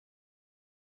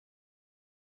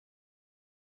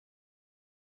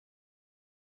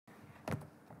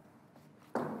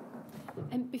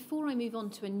Before I move on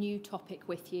to a new topic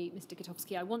with you, Mr.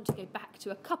 Gutowski, I want to go back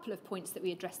to a couple of points that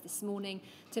we addressed this morning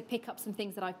to pick up some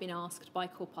things that I've been asked by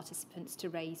core participants to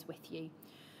raise with you.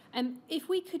 If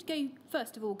we could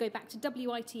first of all, go back to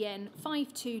WITN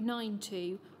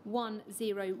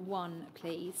 5292101,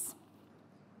 please.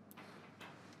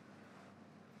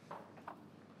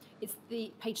 It's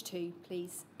the page 2,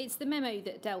 please. It's the memo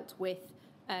that dealt with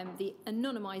the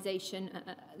anonymisation,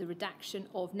 the redaction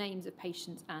of names of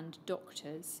patients and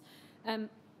doctors.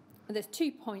 There's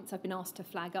 2 points I've been asked to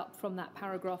flag up from that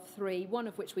paragraph 3, one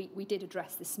of which we did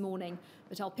address this morning,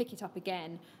 but I'll pick it up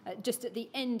again. Just at the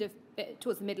end of,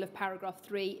 towards the middle of paragraph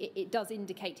 3, it does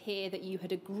indicate here that you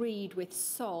had agreed with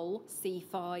Sol,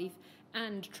 C5,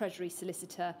 and Treasury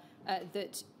Solicitor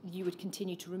that you would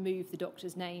continue to remove the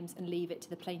doctors' names and leave it to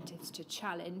the plaintiffs to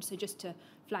challenge. So just to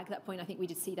flag that point, I think we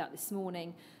did see that this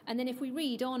morning. And then if we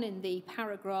read on in the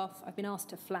paragraph, I've been asked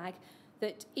to flag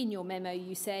that in your memo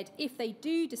you said, if they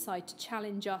do decide to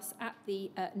challenge us at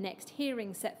the next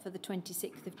hearing set for the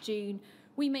 26th of June,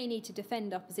 we may need to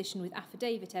defend our position with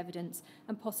affidavit evidence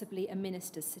and possibly a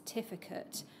minister's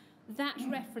certificate. That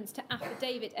reference to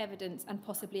affidavit evidence and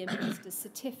possibly a minister's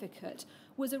certificate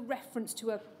was a reference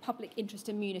to a public interest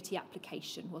immunity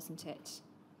application, wasn't it?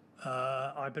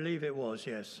 I believe it was,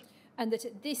 yes. And that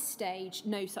at this stage,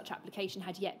 no such application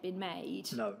had yet been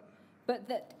made. No. But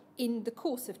that in the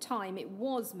course of time it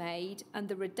was made and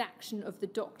the redaction of the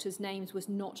doctors' names was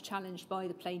not challenged by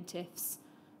the plaintiffs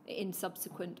in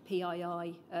subsequent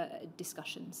PII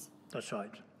discussions. That's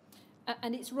right.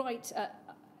 And it's right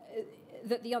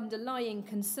that the underlying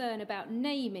concern about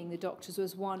naming the doctors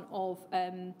was one of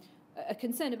a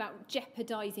concern about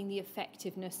jeopardising the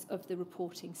effectiveness of the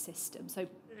reporting system, so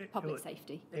public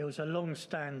safety. It was a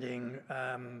long-standing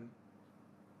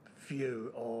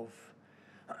view of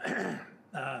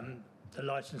the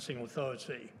licensing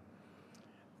authority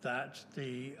that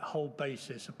the whole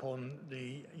basis upon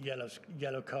the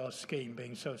yellow card scheme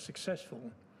being so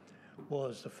successful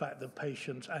was the fact that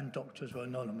patients and doctors were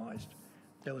anonymised.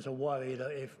 There was a worry that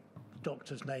if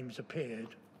doctors' names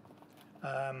appeared,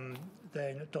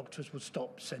 then doctors would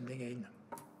stop sending in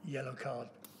yellow card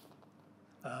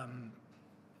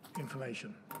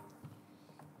information.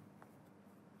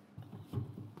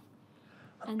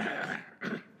 And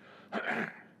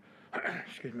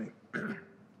excuse me.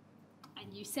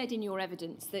 And you said in your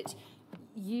evidence that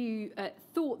you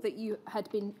thought that you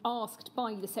had been asked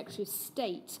by the Secretary of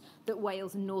State that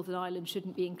Wales and Northern Ireland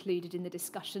shouldn't be included in the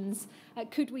discussions.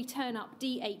 Could we turn up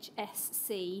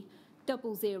DHSC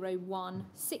 001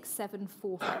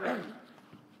 6743?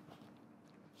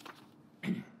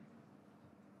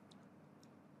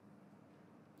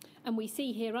 And we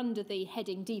see here under the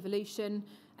heading devolution,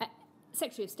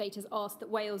 Secretary of State has asked that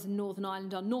Wales and Northern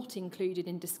Ireland are not included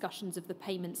in discussions of the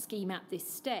payment scheme at this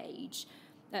stage.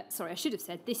 Sorry, I should have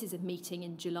said this is a meeting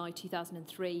in July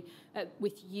 2003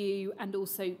 with you and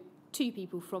also 2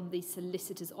 people from the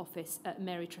Solicitor's Office,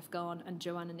 Mary Trefgarn and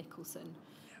Joanna Nicholson.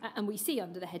 And we see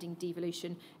under the heading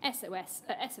devolution, SOS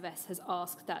has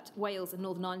asked that Wales and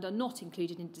Northern Ireland are not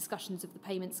included in discussions of the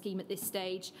payment scheme at this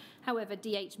stage. However,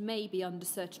 DH may be under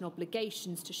certain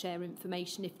obligations to share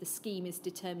information if the scheme is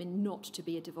determined not to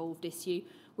be a devolved issue,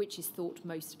 which is thought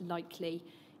most likely.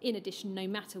 In addition, no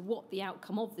matter what the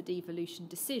outcome of the devolution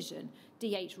decision,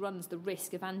 DH runs the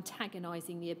risk of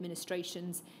antagonising the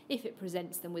administrations if it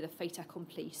presents them with a fait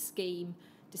accompli scheme.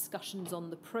 Discussions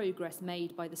on the progress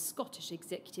made by the Scottish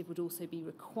Executive would also be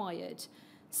required.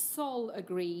 Sol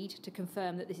agreed to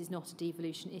confirm that this is not a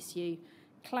devolution issue,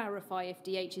 clarify if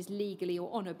DH is legally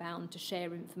or honour bound to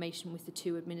share information with the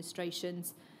 2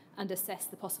 administrations, and assess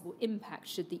the possible impact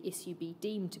should the issue be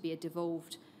deemed to be a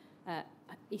devolved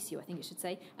issue, I think it should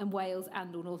say, and Wales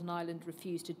and or Northern Ireland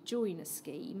refuse to join a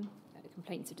scheme,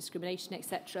 complaints of discrimination,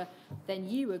 etc., then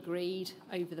you agreed,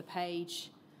 over the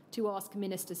page, to ask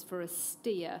ministers for a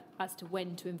steer as to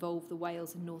when to involve the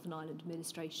Wales and Northern Ireland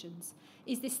administrations.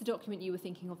 Is this the document you were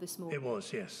thinking of this morning? It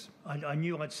was, yes. I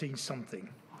knew I'd seen something.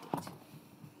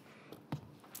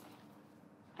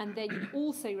 And then you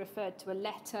also referred to a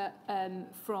letter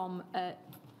from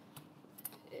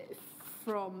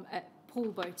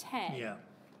Paul Boateng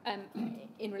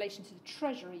in relation to the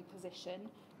Treasury position.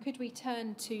 Could we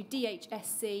turn to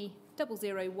DHSC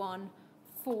 001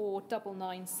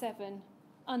 4997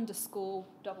 _116,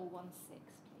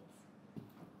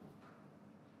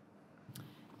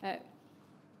 please?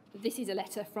 This is a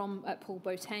letter from Paul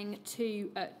Boateng to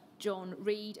John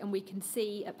Reid, and we can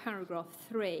see at paragraph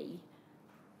 3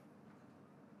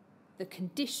 the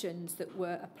conditions that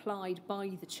were applied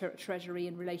by the Treasury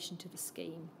in relation to the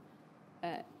scheme.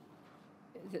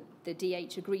 that the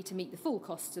DH agree to meet the full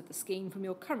costs of the scheme from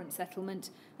your current settlement,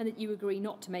 and that you agree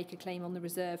not to make a claim on the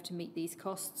reserve to meet these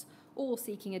costs, or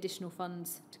seeking additional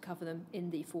funds to cover them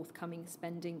in the forthcoming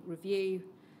spending review,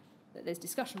 that there's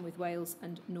discussion with Wales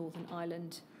and Northern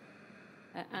Ireland,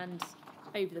 and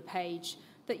over the page,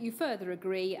 that you further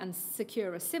agree and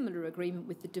secure a similar agreement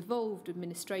with the devolved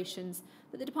administrations,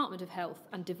 that the Department of Health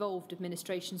and devolved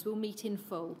administrations will meet in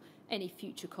full any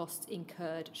future costs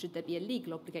incurred should there be a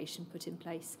legal obligation put in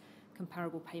place,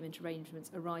 comparable payment arrangements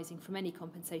arising from any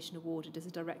compensation awarded as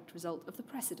a direct result of the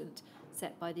precedent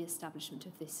set by the establishment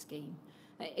of this scheme.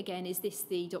 Again, is this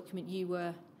the document you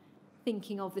were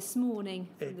thinking of this morning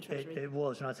from the Treasury? It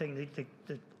was, and I think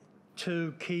the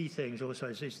two key things also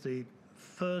is the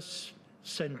first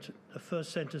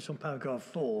sentence on paragraph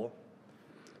 4.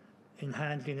 In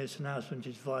handling this announcement,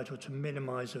 it's vital to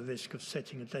minimise the risk of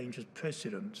setting a dangerous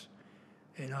precedent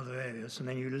in other areas. And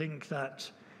then you link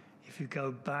that, if you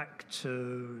go back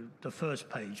to the first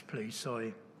page, please,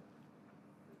 sorry.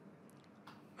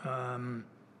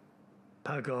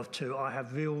 Paragraph 2, I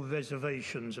have real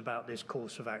reservations about this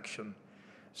course of action.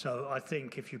 So I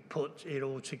think if you put it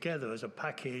all together as a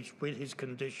package with his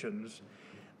conditions,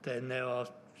 then there are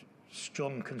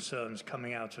strong concerns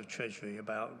coming out of Treasury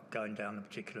about going down a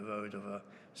particular road of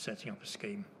setting up a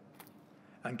scheme.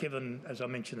 And given, as I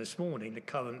mentioned this morning, the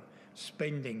current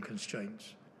spending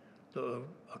constraints that are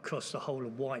across the whole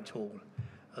of Whitehall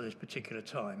at this particular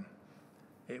time,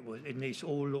 it needs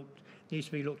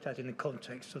to be looked at in the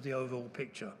context of the overall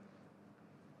picture.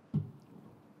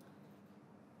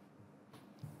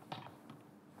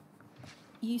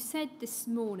 You said this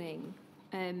morning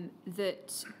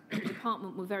that the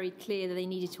department were very clear that they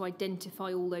needed to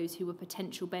identify all those who were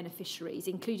potential beneficiaries,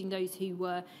 including those who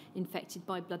were infected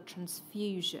by blood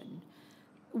transfusion.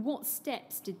 What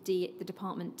steps did the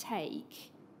department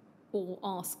take, or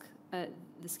ask the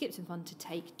Skipton Fund to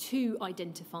take, to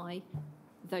identify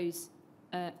those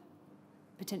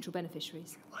potential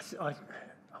beneficiaries? I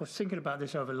was thinking about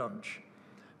this over lunch,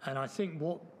 and I think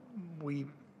what we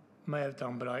may have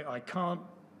done, but I can't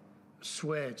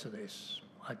swear to this,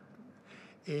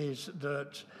 is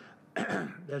that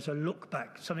there's a look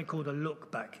back, something called a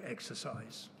look back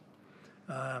exercise,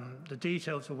 the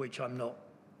details of which I'm not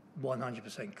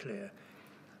 100% clear,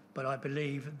 but I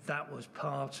believe that was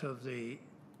part of the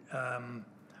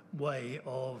way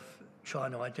of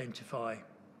trying to identify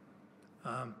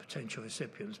potential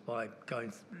recipients by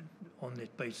going on the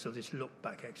basis of this look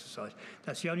back exercise.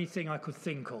 That's the only thing I could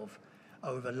think of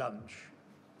over lunch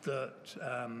that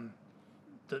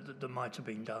that might have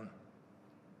been done.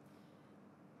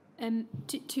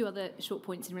 Two other short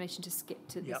points in relation to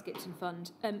the Skipton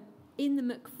Fund. In the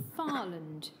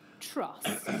McFarland Trust,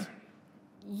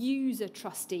 user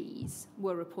trustees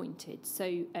were appointed.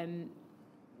 So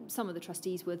some of the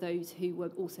trustees were those who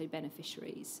were also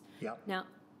beneficiaries. Yep. Now,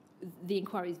 the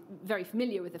inquiry is very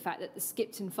familiar with the fact that the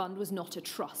Skipton Fund was not a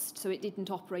trust, so it didn't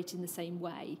operate in the same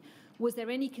way. Was there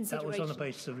any consideration? That was on the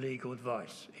basis of legal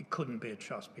advice. It couldn't be a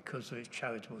trust because of its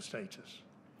charitable status.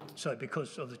 So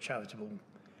because of the charitable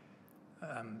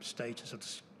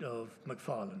status of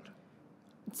McFarland.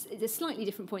 It's a slightly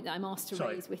different point that I'm asked to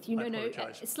raise with you.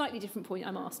 A slightly different point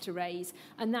I'm asked to raise,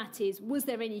 and that is, was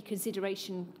there any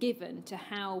consideration given to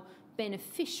how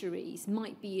beneficiaries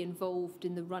might be involved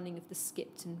in the running of the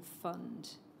Skipton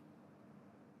Fund?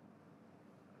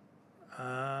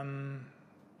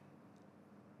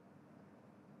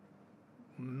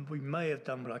 We may have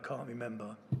done, but I can't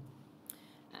remember.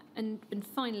 And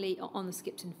finally, on the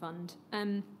Skipton Fund,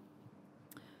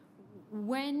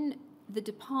 when the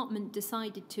department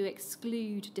decided to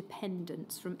exclude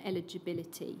dependents from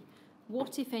eligibility,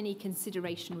 what, if any,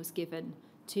 consideration was given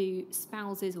to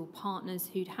spouses or partners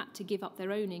who'd had to give up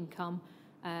their own income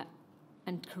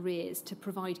and careers to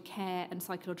provide care and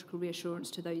psychological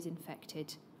reassurance to those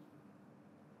infected?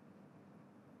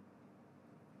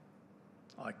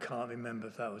 I can't remember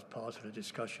if that was part of the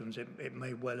discussions. It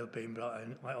may well have been, but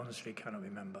I honestly cannot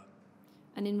remember.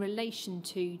 And in relation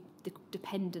to the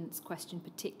dependence question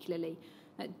particularly,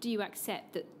 do you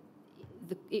accept that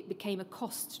it became a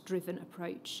cost-driven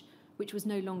approach, which was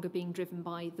no longer being driven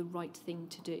by the right thing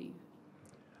to do?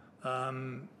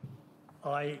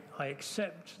 I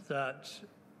accept that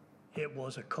it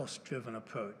was a cost-driven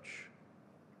approach.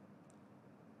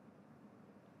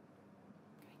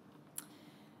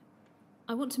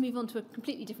 I want to move on to a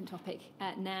completely different topic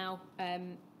now,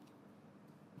 and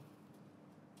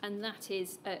that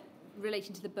is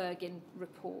relating to the Bergin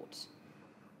report.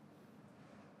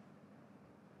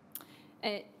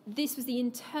 This was the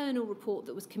internal report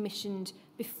that was commissioned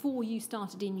before you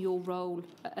started in your role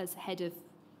as head of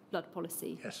blood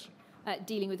policy. Yes.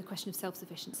 dealing with the question of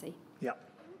self-sufficiency. Yeah.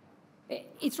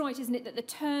 It's right, isn't it, that the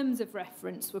terms of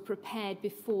reference were prepared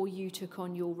before you took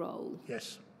on your role?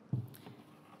 Yes.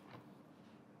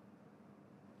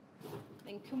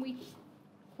 Then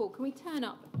Paul, can we turn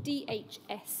up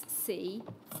DHSC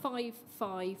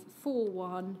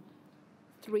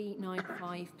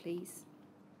 5541395, please?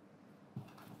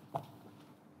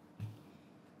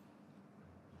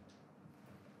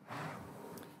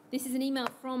 This is an email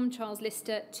from Charles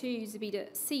Lister to Zubida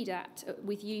Sedat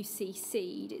with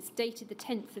UCC. It's dated the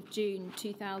 10th of June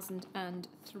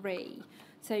 2003.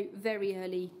 So very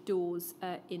early doors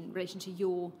in relation to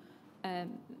your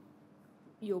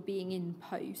being in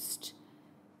post.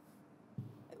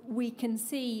 We can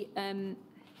see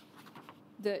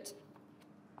that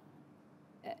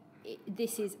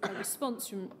this is a response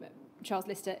from Charles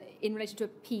Lister in relation to a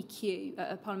PQ,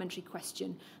 a parliamentary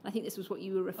question. I think this was what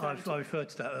you were referring to. I referred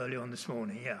to that earlier on this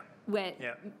morning, yeah. Where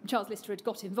Charles Lister had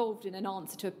got involved in an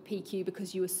answer to a PQ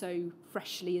because you were so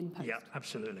freshly in post. Yeah,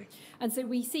 absolutely. And so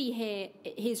we see here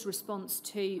his response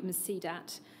to Ms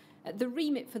Sedat. The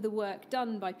remit for the work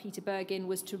done by Peter Bergin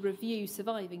was to review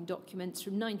surviving documents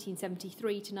from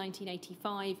 1973 to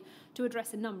 1985 to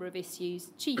address a number of issues,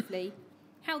 chiefly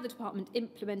how the department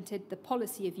implemented the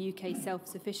policy of UK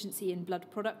self-sufficiency in blood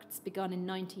products begun in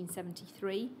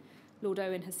 1973. Lord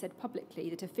Owen has said publicly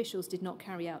that officials did not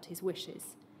carry out his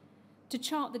wishes. To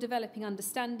chart the developing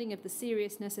understanding of the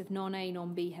seriousness of non-A,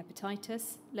 non-B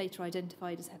hepatitis, later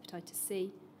identified as hepatitis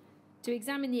C. To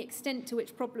examine the extent to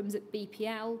which problems at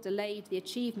BPL delayed the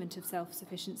achievement of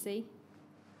self-sufficiency.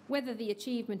 Whether the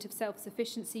achievement of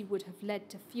self-sufficiency would have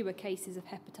led to fewer cases of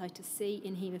hepatitis C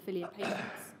in haemophilia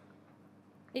patients.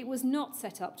 It was not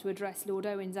set up to address Lord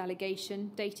Owen's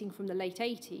allegation, dating from the late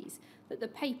 80s, that the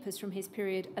papers from his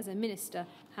period as a minister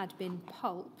had been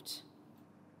pulped.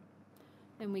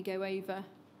 Then we go over.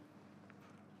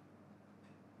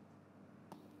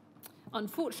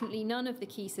 Unfortunately, none of the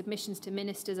key submissions to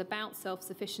ministers about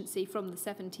self-sufficiency from the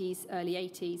 70s, early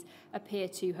 80s appear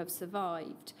to have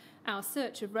survived. Our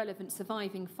search of relevant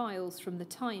surviving files from the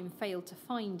time failed to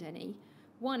find any.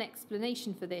 One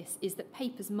explanation for this is that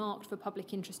papers marked for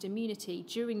public interest immunity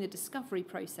during the discovery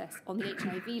process on the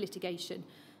HIV litigation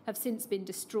have since been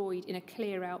destroyed in a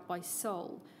clear-out by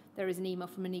Sol. There is an email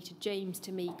from Anita James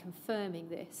to me confirming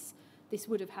this. This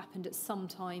would have happened at some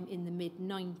time in the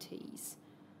mid-90s.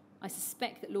 I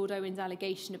suspect that Lord Owen's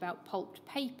allegation about pulped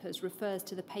papers refers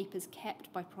to the papers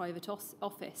kept by private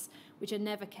office, which are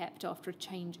never kept after a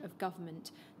change of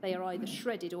government. They are either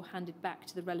shredded or handed back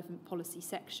to the relevant policy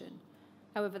section.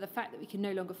 However, the fact that we can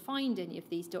no longer find any of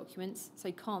these documents,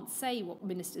 so can't say what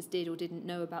ministers did or didn't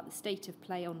know about the state of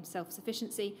play on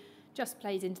self-sufficiency, just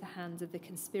plays into the hands of the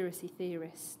conspiracy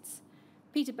theorists.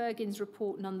 Peter Bergin's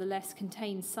report nonetheless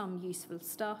contains some useful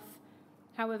stuff.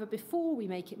 However, before we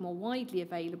make it more widely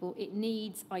available, it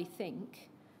needs, I think,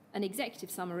 an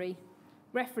executive summary,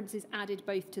 references added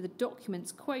both to the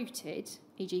documents quoted,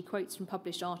 e.g. quotes from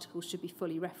published articles should be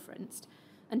fully referenced,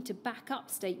 and to back up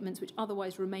statements which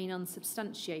otherwise remain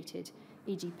unsubstantiated,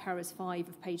 e.g. Paras 5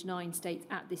 of page 9 states,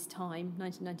 at this time,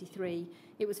 1993,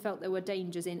 it was felt there were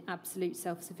dangers in absolute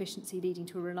self-sufficiency leading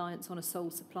to a reliance on a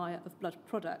sole supplier of blood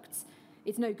products.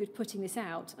 It's no good putting this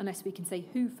out unless we can say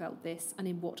who felt this and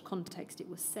in what context it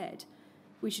was said.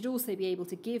 We should also be able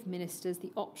to give ministers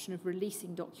the option of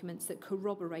releasing documents that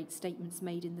corroborate statements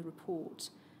made in the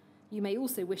report. You may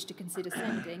also wish to consider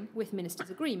sending, with ministers'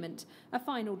 agreement, a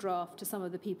final draft to some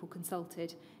of the people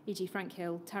consulted, e.g. Frank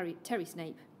Hill, Terry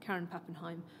Snape, Karen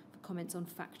Pappenheim, for comments on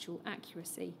factual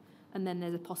accuracy. And then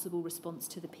there's a possible response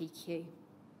to the PQ.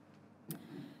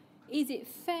 Is it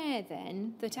fair,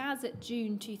 then, that as at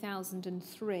June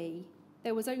 2003,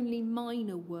 there was only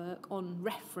minor work on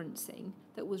referencing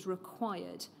that was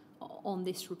required on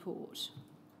this report?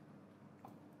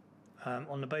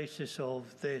 On the basis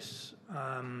of this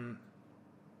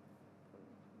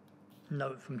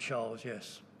note from Charles,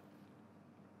 yes.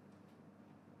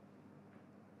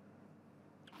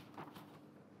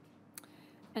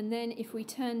 And then if we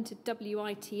turn to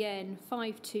WITN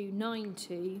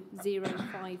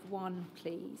 5292051,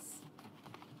 please.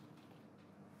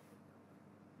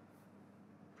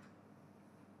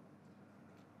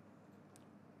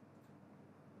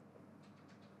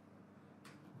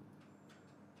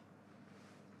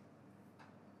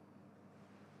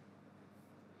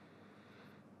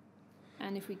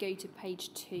 And if we go to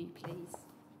page 2, please.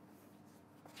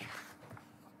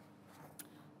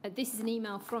 This is an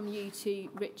email from you to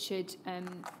Richard,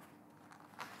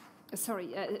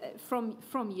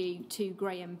 from you to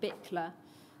Graham Bickler.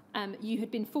 You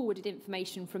had been forwarded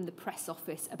information from the press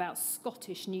office about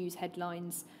Scottish news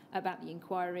headlines about the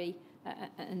inquiry.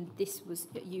 and this was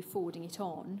you forwarding it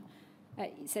on.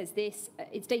 It says this,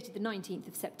 it's dated the 19th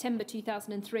of September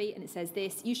 2003, and it says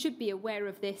this: you should be aware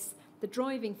of this. The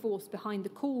driving force behind the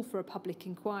call for a public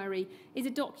inquiry is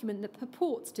a document that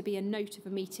purports to be a note of a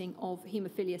meeting of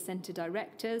Haemophilia Centre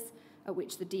directors, at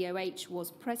which the DOH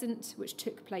was present, which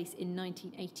took place in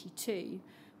 1982.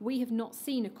 We have not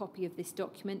seen a copy of this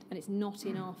document, and it's not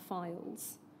in our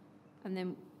files. And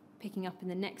then picking up in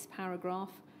the next paragraph,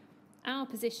 our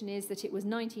position is that it was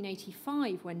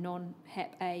 1985 when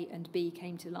non-Hep A and B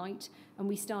came to light, and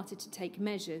we started to take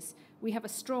measures. We have a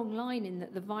strong line in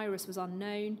that the virus was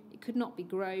unknown, it could not be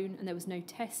grown, and there was no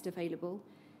test available.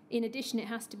 In addition, it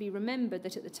has to be remembered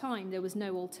that at the time there was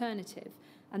no alternative,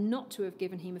 and not to have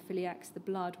given haemophiliacs the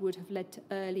blood would have led to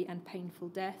early and painful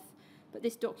death. But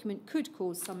this document could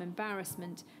cause some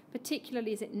embarrassment,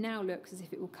 particularly as it now looks as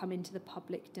if it will come into the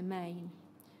public domain.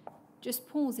 Just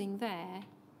pausing there,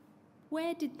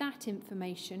 where did that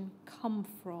information come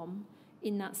from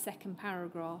in that second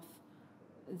paragraph,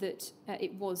 that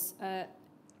it was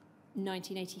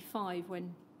 1985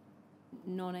 when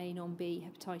non-A, non-B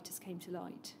hepatitis came to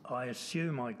light? I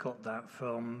assume I got that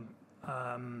from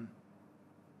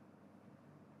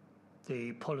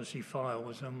the policy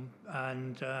files,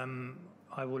 and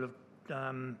I will have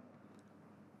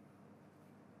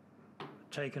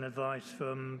taken advice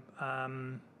from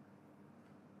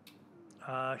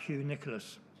Hugh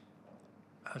Nicholas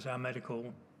as our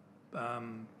medical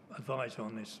advisor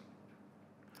on this.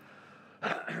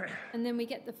 And then we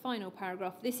get the final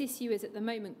paragraph. This issue is at the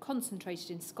moment concentrated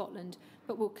in Scotland,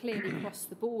 but will clearly cross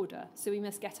the border, so we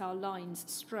must get our lines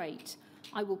straight.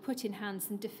 I will put in hand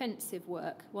some defensive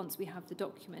work once we have the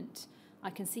document. I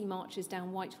can see marches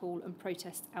down Whitehall and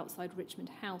protests outside Richmond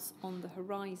House on the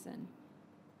horizon.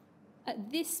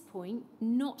 At this point,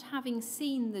 not having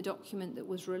seen the document that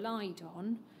was relied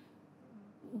on,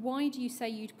 why do you say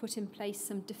you'd put in place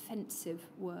some defensive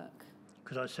work?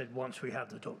 Because I said once we have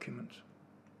the document.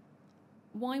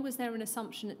 Why was there an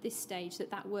assumption at this stage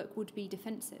that that work would be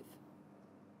defensive?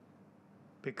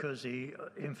 Because the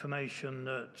information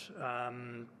that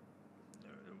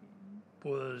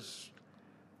was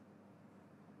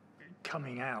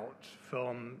coming out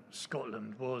from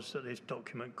Scotland was that this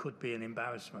document could be an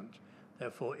embarrassment.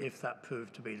 Therefore, if that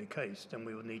proved to be the case, then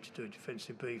we would need to do a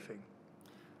defensive briefing.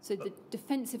 So the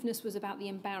defensiveness was about the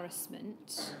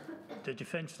embarrassment? The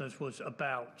defensiveness was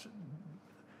about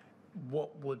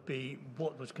what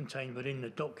was contained within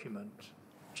the document,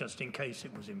 just in case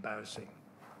it was embarrassing.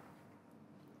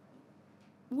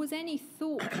 Was any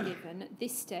thought given at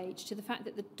this stage to the fact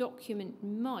that the document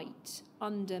might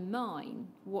undermine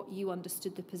what you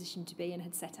understood the position to be and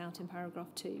had set out in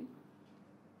paragraph 2?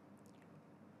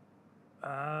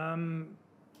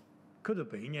 Could have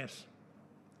been, yes.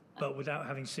 But without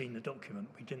having seen the document,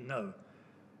 we didn't know.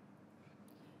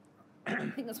 I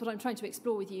think that's what I'm trying to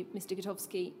explore with you, Mr.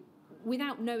 Gutowski.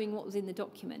 Without knowing what was in the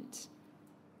document,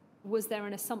 was there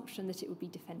an assumption that it would be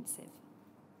defensive?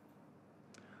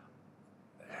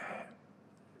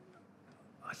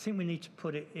 I think we need to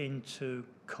put it into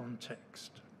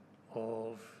context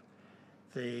of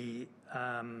the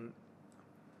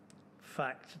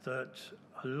fact that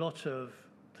a lot of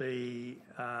the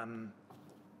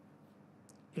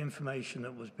information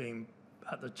that was being,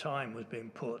 at the time, was being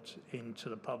put into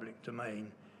the public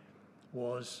domain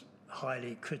was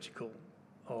highly critical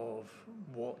of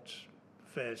what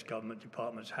various government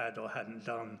departments had or hadn't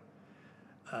done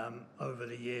over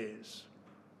the years.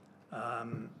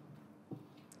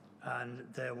 And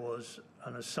there was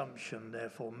an assumption,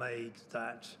 therefore, made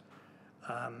that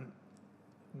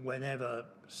whenever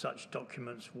such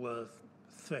documents were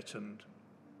threatened,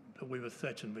 that we were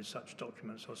threatened with such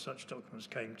documents, or such documents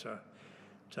came to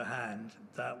hand,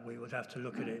 that we would have to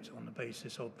look at it on the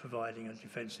basis of providing a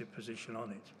defensive position on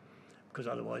it, because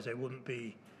otherwise they wouldn't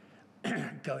be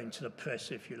going to the press,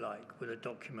 if you like, with a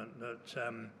document that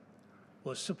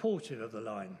was supportive of the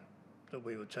line that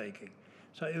we were taking.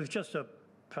 So it was just a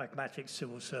pragmatic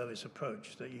civil service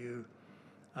approach that you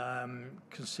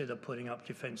consider putting up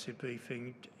defensive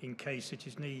briefing in case it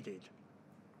is needed.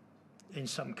 In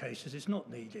some cases it's not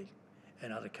needed,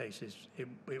 in other cases it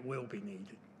will be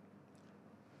needed.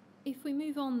 If we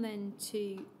move on then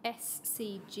to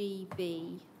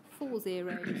SCGB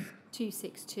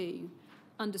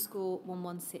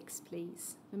 40262_116,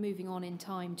 please. We're moving on in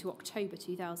time to October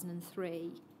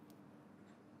 2003.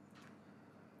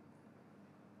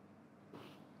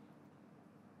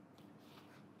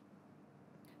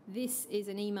 This is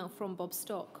an email from Bob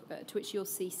Stock, to which you're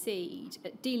CC'd,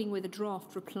 dealing with a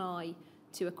draft reply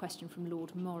to a question from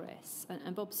Lord Morris.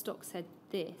 And Bob Stock said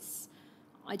this: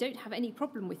 I don't have any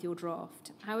problem with your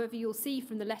draft. However, you'll see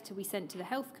from the letter we sent to the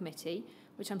Health Committee,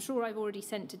 which I'm sure I've already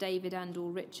sent to David and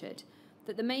or Richard,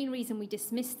 that the main reason we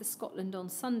dismissed the Scotland on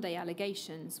Sunday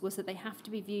allegations was that they have to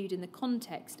be viewed in the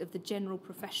context of the general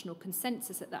professional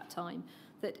consensus at that time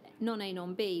that non-A,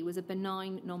 non-B was a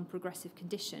benign, non-progressive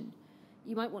condition.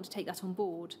 You might want to take that on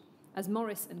board, as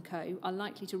Morris and co. are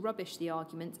likely to rubbish the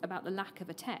arguments about the lack of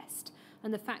a test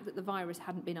and the fact that the virus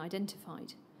hadn't been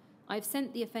identified. I've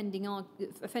sent the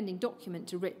offending document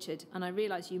to Richard, and I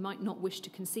realise you might not wish to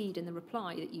concede in the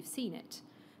reply that you've seen it.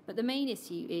 But the main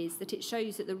issue is that it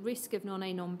shows that the risk of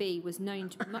non-A, non-B was known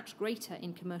to be much greater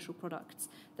in commercial products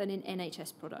than in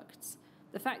NHS products.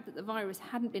 The fact that the virus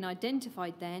hadn't been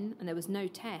identified then and there was no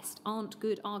test aren't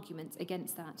good arguments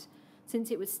against that,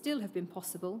 since it would still have been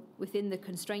possible, within the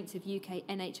constraints of UK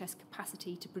NHS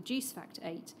capacity to produce Factor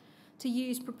VIII, to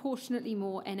use proportionately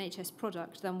more NHS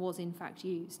product than was in fact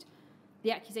used.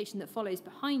 The accusation that follows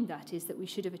behind that is that we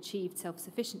should have achieved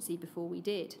self-sufficiency before we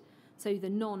did. So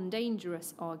the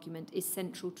non-dangerous argument is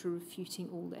central to refuting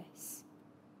all this.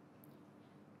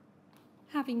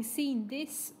 Having seen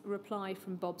this reply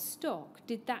from Bob Stock,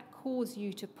 did that cause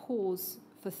you to pause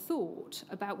for thought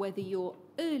about whether your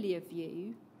earlier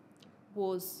view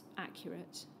was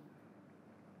accurate?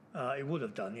 It would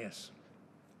have done, yes.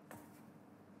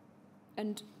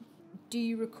 And do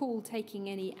you recall taking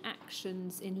any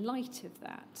actions in light of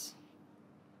that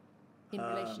in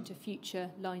relation to future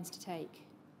lines to take?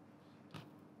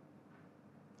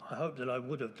 I hope that I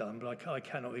would have done, but I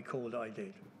cannot recall that I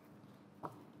did.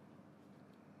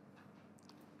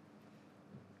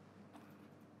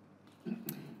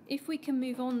 If we can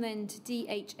move on then to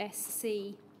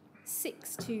DHSC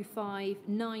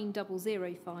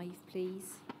 6259005,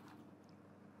 please.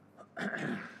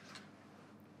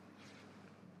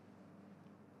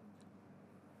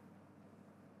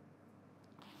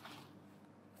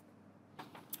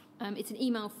 It's an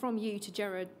email from you to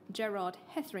Gerard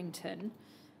Hetherington,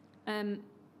 and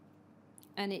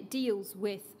it deals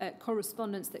with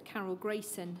correspondence that Carol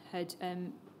Grayson had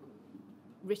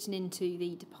written into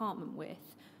the department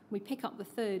with. We pick up the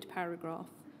third paragraph.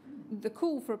 The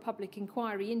call for a public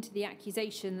inquiry into the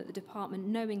accusation that the department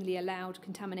knowingly allowed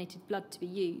contaminated blood to be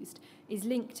used is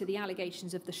linked to the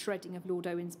allegations of the shredding of Lord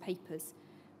Owen's papers.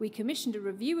 We commissioned a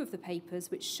review of the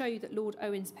papers which show that Lord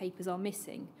Owen's papers are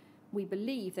missing. We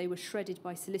believe they were shredded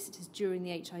by solicitors during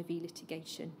the HIV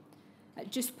litigation.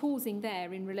 Just pausing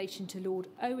there in relation to Lord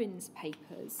Owen's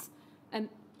papers,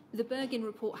 the Bergin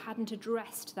report hadn't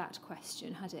addressed that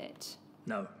question, had it?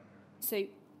 No. So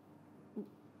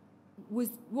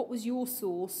what was your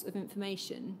source of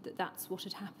information that that's what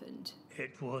had happened?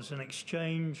 It was an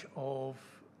exchange of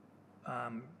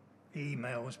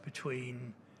emails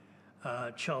between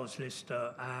Charles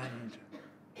Lister and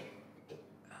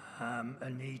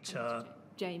Anita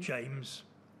James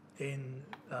in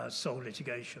sole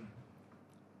litigation.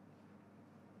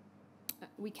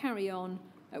 We carry on.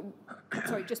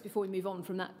 Sorry, just before we move on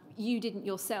from that, you didn't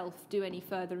yourself do any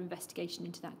further investigation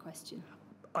into that question?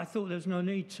 I thought there was no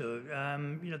need to.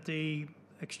 The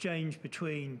exchange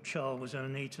between Charles and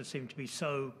Anita seemed to be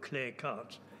so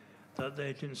clear-cut that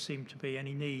there didn't seem to be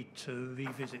any need to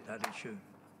revisit that issue.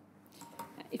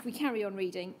 If we carry on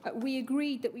reading, we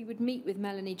agreed that we would meet with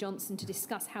Melanie Johnson to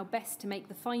discuss how best to make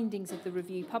the findings of the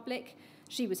review public.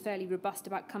 She was fairly robust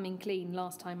about coming clean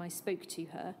last time I spoke to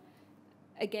her.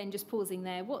 Again, just pausing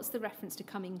there, what's the reference to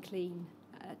coming clean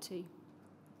to?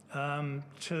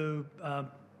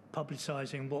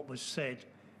 Publicising what was said.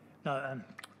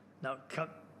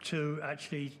 To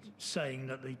actually saying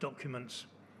that the documents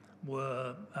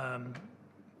were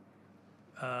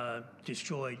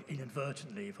destroyed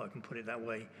inadvertently, if I can put it that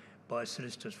way, by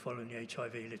solicitors following the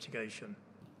HIV litigation.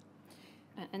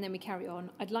 And then we carry on.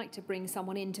 I'd like to bring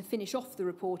someone in to finish off the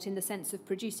report in the sense of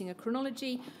producing a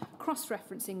chronology,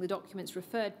 cross-referencing the documents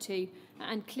referred to,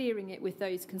 and clearing it with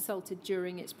those consulted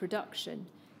during its production.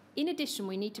 In addition,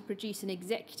 we need to produce an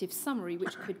executive summary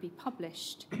which could be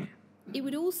published. It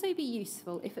would also be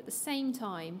useful if at the same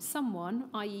time someone,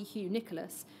 i.e. Hugh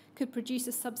Nicholas, could produce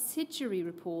a subsidiary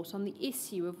report on the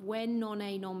issue of when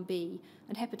non-A, non-B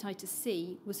and hepatitis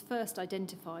C was first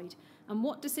identified and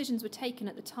what decisions were taken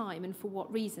at the time and for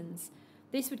what reasons.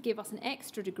 This would give us an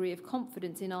extra degree of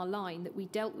confidence in our line that we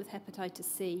dealt with hepatitis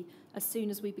C as soon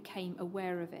as we became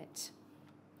aware of it.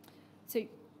 So,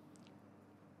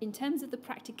 in terms of the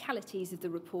practicalities of the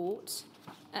report,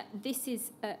 this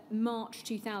is March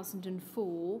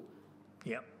 2004.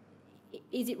 Yep.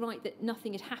 Is it right that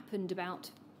nothing had happened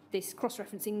about this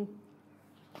cross-referencing,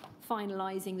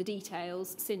 finalising the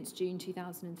details since June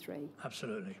 2003?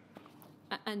 Absolutely.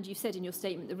 And you said in your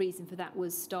statement the reason for that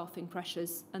was staffing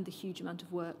pressures and the huge amount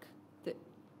of work that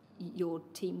your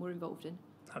team were involved in.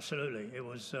 Absolutely. It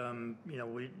was,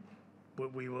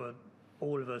 we were,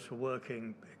 all of us were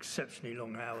working exceptionally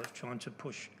long hours trying to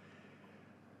push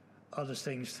other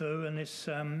things through, and this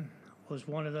was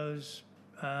one of those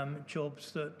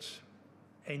jobs that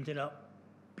ended up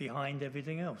behind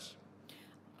everything else.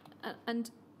 And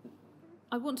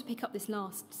I want to pick up this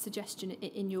last suggestion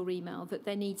in your email, that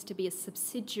there needs to be a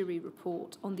subsidiary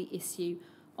report on the issue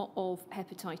of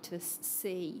hepatitis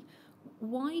C.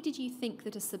 Why did you think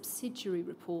that a subsidiary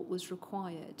report was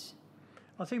required?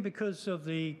 I think because of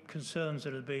the concerns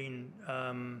that had been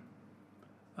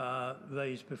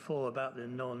raised before about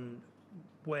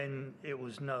when it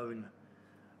was known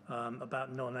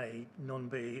about non-A,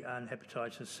 non-B and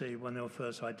hepatitis C when they were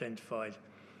first identified.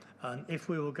 And if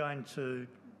we were going to,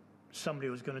 somebody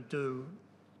was going to do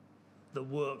the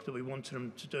work that we wanted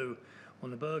them to do on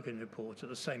the Bergen report at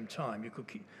the same time, you could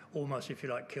almost, if you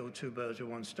like, kill two birds with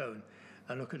one stone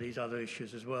and look at these other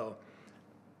issues as well.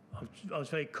 I was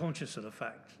very conscious of the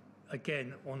fact,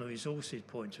 again, on a resources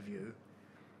point of view,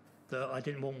 that I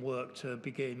didn't want work to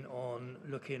begin on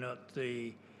looking at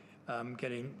the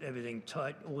getting everything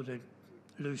tight, all the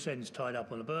loose ends tied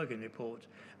up on the Bergen report,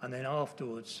 and then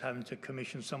afterwards having to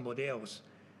commission somebody else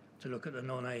to look at the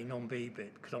non-A, non-B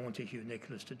bit, because I wanted Hugh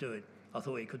Nicholas to do it. I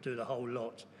thought he could do the whole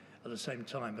lot at the same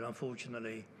time, but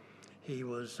unfortunately he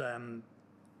was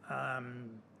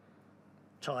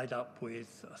tied up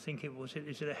with, I think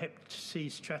is it a Hep C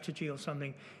strategy or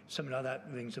something? Something like that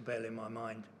rings a bell in my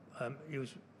mind. He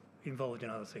was involved in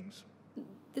other things.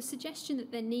 The suggestion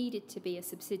that there needed to be a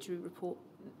subsidiary report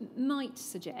might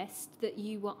suggest that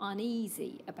you were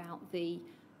uneasy about the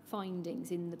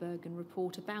findings in the Bergen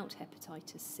report about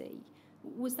hepatitis C.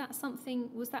 Was that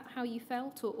how you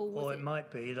felt, or was it might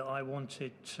be that I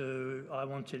wanted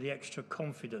the extra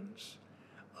confidence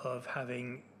of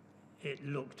having it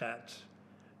looked at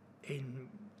in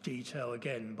detail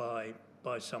again by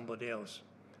somebody else.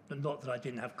 But not that I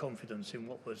didn't have confidence in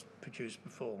what was produced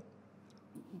before.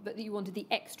 But you wanted the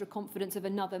extra confidence of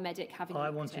another medic having looked at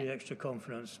it? I wanted the extra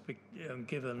confidence,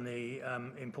 given the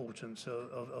importance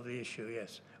of the issue,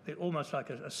 yes. Almost like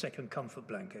a second comfort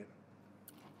blanket.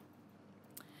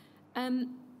 And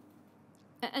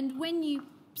when you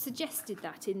suggested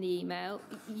that in the email,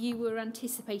 you were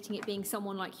anticipating it being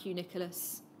someone like Hugh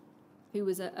Nicholas, who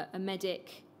was a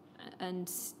medic and,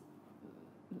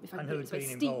 if I can put it this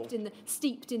way,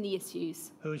 steeped in the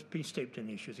issues. Who has been steeped in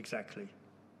the issues, exactly.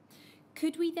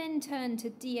 Could we then turn to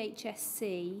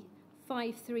DHSC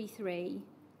 533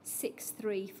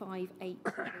 6358,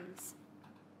 please?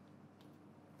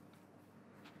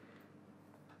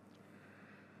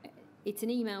 It's an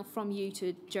email from you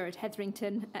to Gerard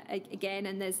Hetherington again,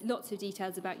 and there's lots of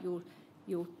details about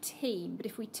your team. But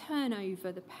if we turn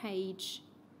over the page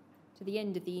to the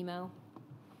end of the email,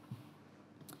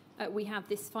 we have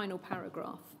this final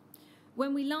paragraph.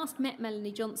 When we last met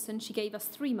Melanie Johnson, she gave us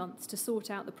 3 months to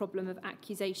sort out the problem of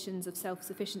accusations of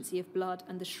self-sufficiency of blood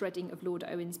and the shredding of Lord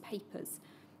Owen's papers.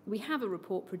 We have a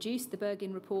report produced, the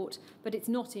Bergen report, but it's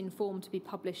not in form to be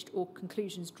published or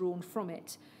conclusions drawn from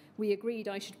it. We agreed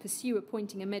I should pursue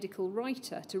appointing a medical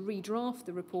writer to redraft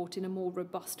the report in a more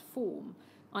robust form.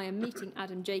 I am meeting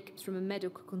Adam Jacobs from a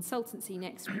medical consultancy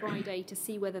next Friday to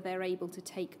see whether they're able to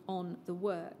take on the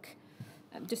work.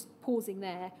 Just pausing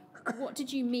there, what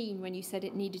did you mean when you said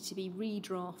it needed to be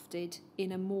redrafted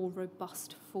in a more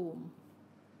robust form?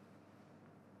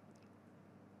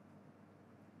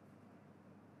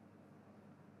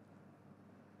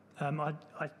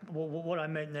 What I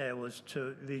meant there was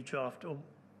to redraft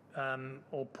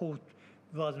or pull,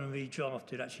 rather than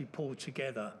redrafted, actually pull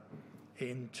together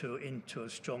into a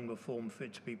stronger form for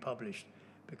it to be published.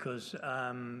 Because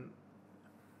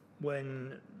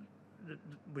when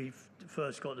we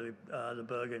first got the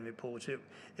Bergen report,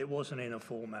 it wasn't in a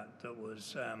format that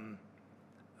was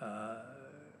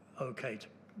okay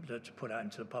to put out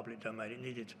into the public domain. It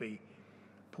needed to be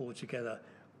pulled together.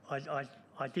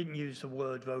 I didn't use the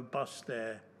word robust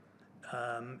there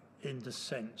in the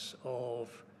sense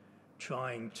of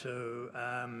trying to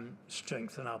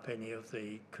strengthen up any of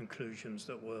the conclusions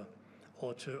that were,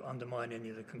 or to undermine any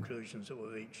of the conclusions that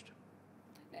were reached.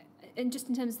 And just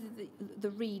in terms of the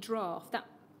redraft, that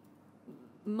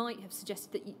might have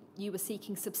suggested that you were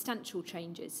seeking substantial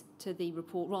changes to the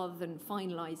report rather than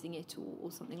finalising it or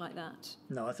something like that.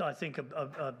 No, I think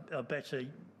a better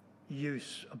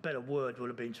word would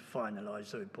have been to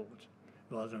finalise the report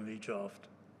rather than redraft.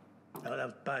 That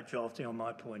was bad drafting on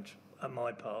my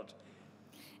part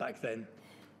back then.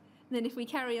 Then if we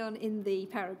carry on in the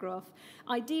paragraph,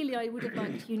 ideally I would have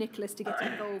liked you, Nicholas, to get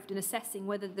involved in assessing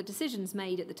whether the decisions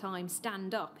made at the time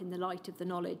stand up in the light of the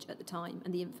knowledge at the time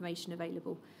and the information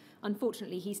available.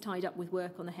 Unfortunately, he's tied up with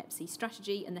work on the Hep C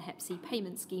strategy and the Hep C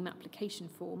payment scheme application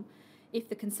form. If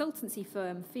the consultancy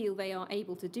firm feel they are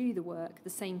able to do the work, the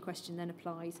same question then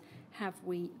applies: have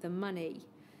we the money?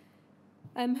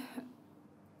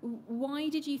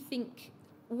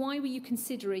 Why were you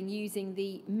considering using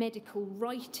the medical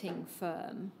writing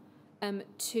firm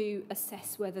to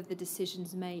assess whether the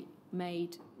decisions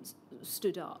made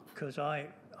stood up? Because if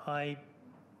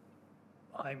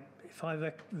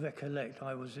I recollect,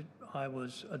 I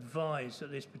was advised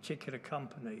that this particular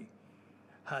company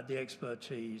had the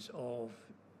expertise of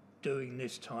doing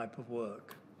this type of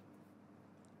work.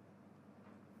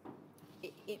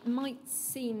 It might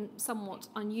seem somewhat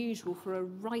unusual for a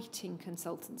writing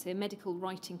consultancy, a medical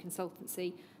writing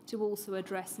consultancy, to also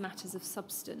address matters of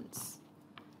substance.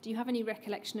 Do you have any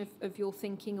recollection of your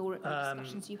thinking or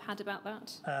discussions you had about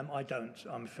that? I don't,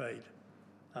 I'm afraid.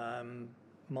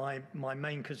 My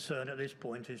main concern at this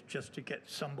point is just to get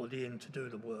somebody in to do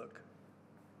the work.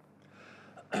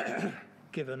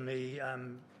 Given the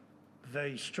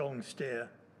very strong steer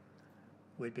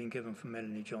we'd been given from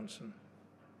Melanie Johnson.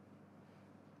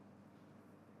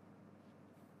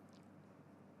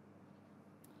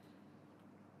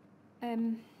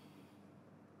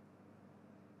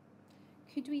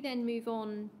 Could we then move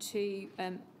on to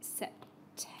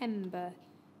September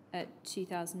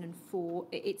 2004?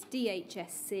 It's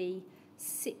DHSC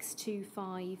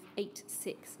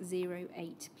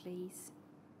 6258608, please.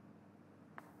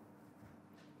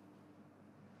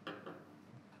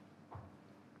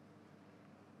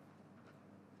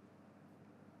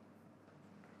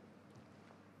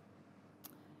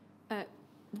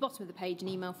 The bottom of the page, an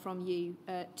email from you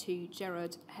to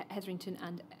Gerard Hetherington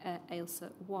and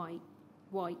Ailsa White.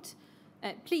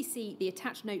 Please see the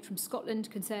attached note from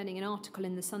Scotland concerning an article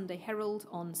in the Sunday Herald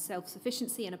on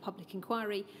self-sufficiency and a public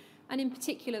inquiry, and in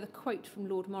particular the quote from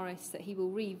Lord Morris that he will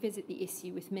revisit the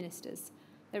issue with ministers.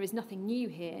 There is nothing new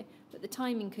here, but the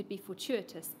timing could be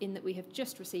fortuitous in that we have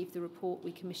just received the report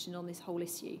we commissioned on this whole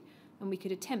issue, and we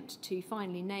could attempt to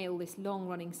finally nail this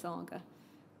long-running saga.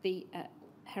 The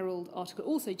Herald article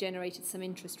also generated some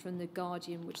interest from The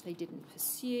Guardian, which they didn't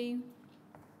pursue.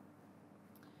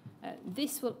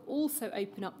 This will also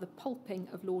open up the pulping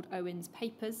of Lord Owen's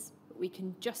papers, but we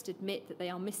can just admit that they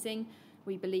are missing,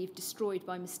 we believe destroyed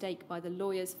by mistake by the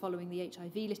lawyers following the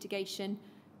HIV litigation.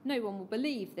 No one will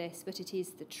believe this, but it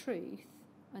is the truth.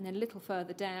 And then a little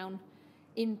further down,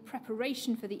 in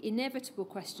preparation for the inevitable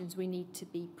questions we need to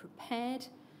be prepared,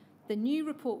 the new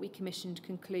report we commissioned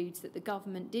concludes that the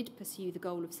government did pursue the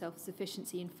goal of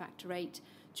self-sufficiency in Factor 8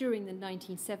 during the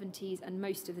 1970s and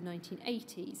most of the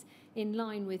 1980s, in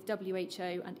line with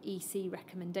WHO and EC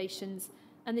recommendations,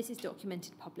 and this is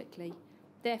documented publicly.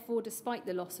 Therefore, despite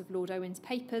the loss of Lord Owen's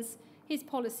papers, his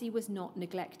policy was not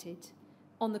neglected.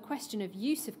 On the question of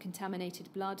use of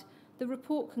contaminated blood, the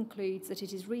report concludes that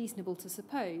it is reasonable to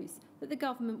suppose that the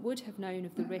government would have known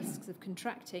of the risks of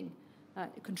contracting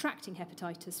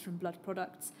hepatitis from blood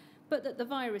products, but that the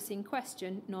virus in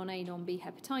question, non-A, non-B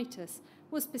hepatitis,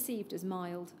 was perceived as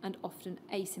mild and often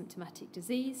asymptomatic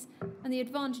disease, and the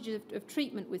advantages of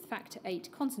treatment with Factor 8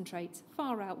 concentrates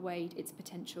far outweighed its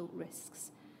potential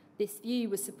risks. This view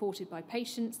was supported by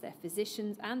patients, their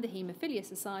physicians, and the Haemophilia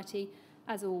Society.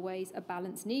 As always, a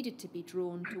balance needed to be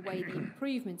drawn to weigh the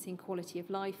improvements in quality of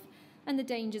life and the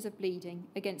dangers of bleeding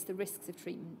against the risks of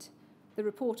treatment. The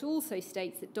report also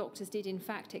states that doctors did in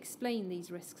fact explain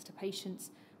these risks to patients,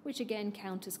 which again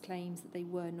counters claims that they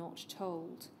were not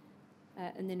told.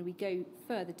 And then we go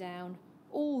further down.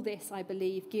 All this, I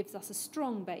believe, gives us a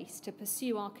strong base to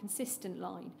pursue our consistent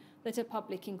line that a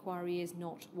public inquiry is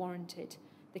not warranted.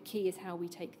 The key is how we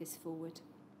take this forward.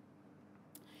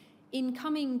 In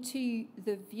coming to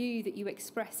the view that you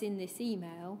express in this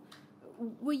email,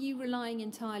 were you relying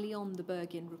entirely on the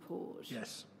Bergin report?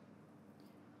 Yes.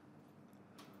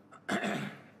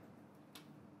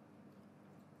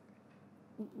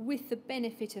 With the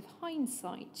benefit of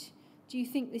hindsight, do you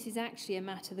think this is actually a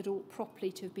matter that ought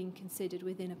properly to have been considered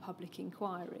within a public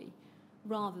inquiry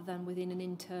rather than within an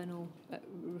internal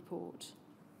report?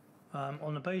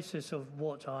 On the basis of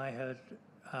what I had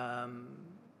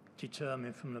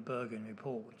determined from the Bergin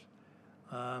report,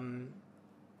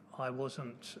 I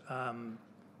wasn't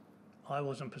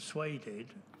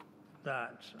persuaded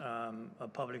that a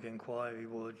public inquiry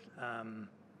would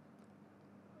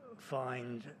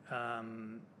find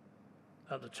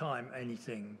at the time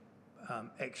anything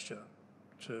extra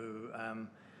to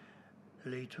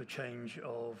lead to a change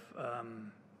of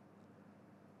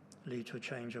lead to a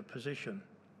change of position.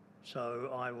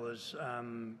 So I was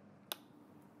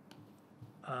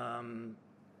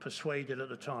persuaded at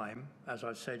the time, as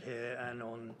I've said here and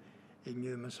in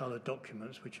numerous other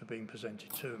documents which have been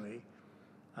presented to me,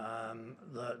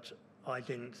 that I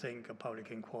didn't think a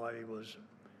public inquiry was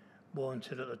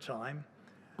warranted at the time.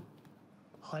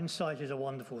 Hindsight is a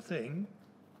wonderful thing.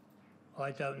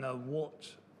 I don't know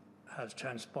what has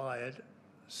transpired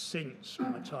since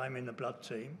my time in the blood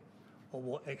team, or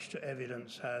what extra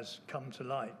evidence has come to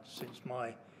light since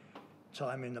my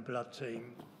time in the blood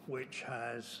team, which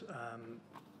has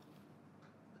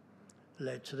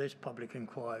led to this public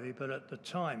inquiry. But at the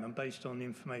time, and based on the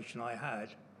information I had,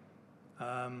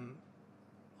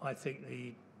 I think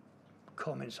the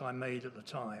comments I made at the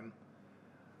time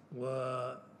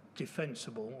were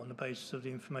defensible on the basis of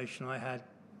the information I had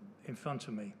in front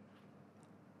of me.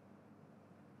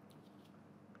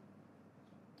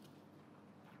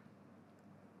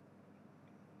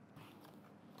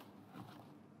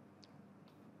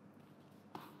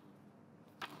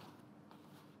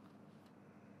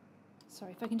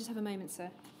 Sorry, if I can just have a moment, sir.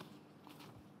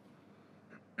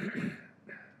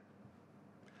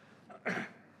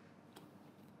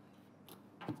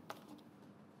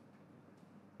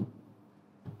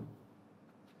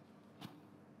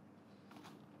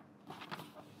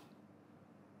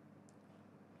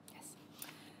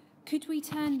 Could we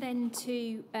turn then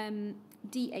to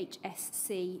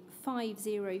DHSC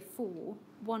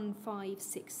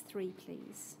 504-1563,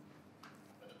 please?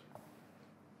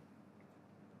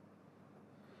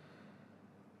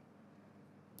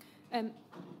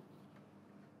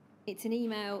 It's an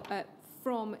email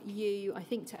from you, I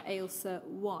think, to Ailsa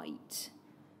White.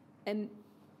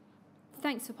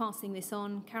 Thanks for passing this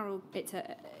on, Carol.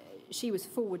 She was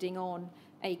forwarding on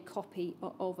a copy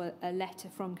of a letter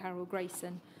from Carol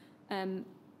Grayson.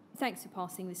 Thanks for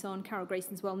passing this on. Carol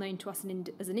Grayson's well known to us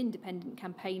as an independent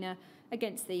campaigner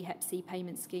against the Hep C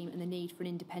payment scheme and the need for an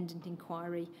independent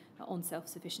inquiry on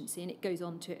self-sufficiency. And it goes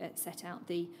on to set out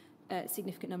the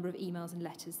significant number of emails and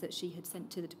letters that she had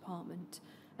sent to the department.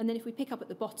 And then if we pick up at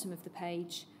the bottom of the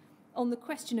page, on the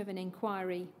question of an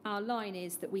inquiry, our line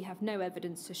is that we have no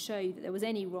evidence to show that there was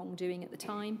any wrongdoing at the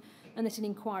time and that an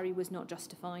inquiry was not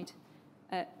justified.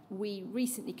 We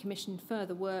recently commissioned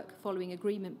further work following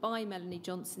agreement by Melanie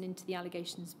Johnson into the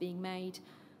allegations being made.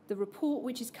 The report,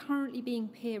 which is currently being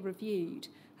peer-reviewed,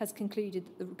 has concluded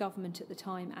that the government at the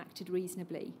time acted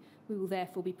reasonably. We will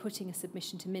therefore be putting a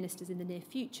submission to ministers in the near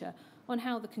future on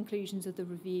how the conclusions of the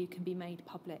review can be made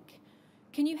public.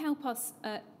 Can you help us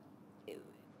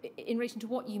in relation to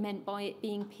what you meant by it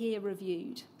being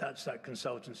peer-reviewed? That's that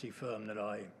consultancy firm that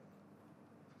I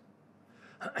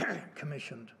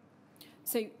commissioned.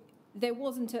 So there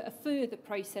wasn't a further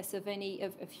process of any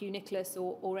of Hugh Nicholas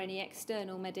or any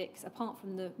external medics, apart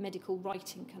from the medical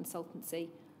writing consultancy,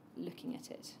 looking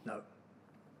at it? No.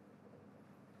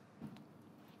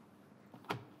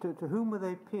 To whom were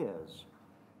they peers?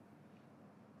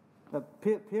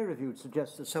 Peer-reviewed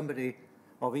suggests that somebody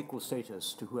of equal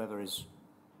status to whoever whose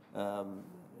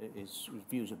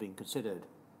views are being considered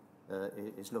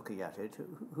is looking at it.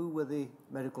 Who were the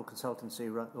medical consultancy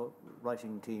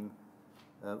writing team?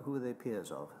 Who were they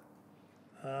peers of?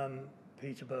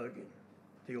 Peter Bergin,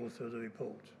 the author of the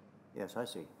report. Yes, I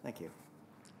see. Thank you.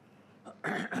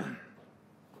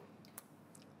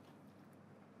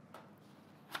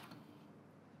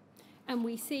 And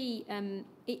we see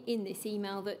in this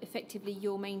email that effectively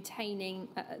you're maintaining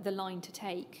the line to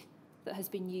take that has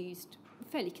been used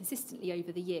fairly consistently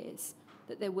over the years,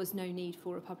 that there was no need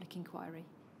for a public inquiry.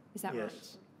 Is that right?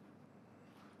 Yes.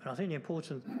 And I think the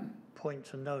important point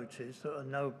to note is that at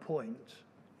no point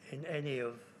in any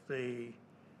of the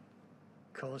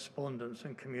correspondence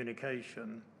and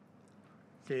communication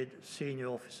did senior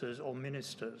officers or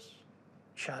ministers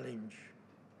challenge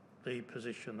the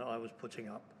position that I was putting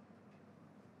up.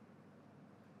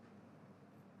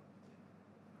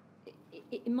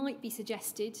 It might be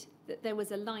suggested that there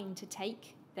was a line to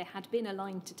take. There had been a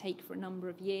line to take for a number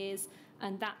of years,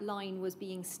 and that line was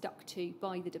being stuck to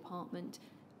by the department.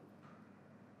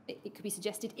 It could be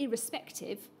suggested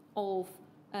irrespective of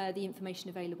the information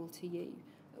available to you.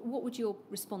 What would your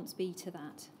response be to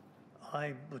that?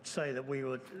 I would say that we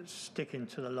were sticking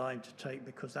to the line to take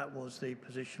because that was the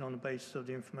position on the basis of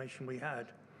the information we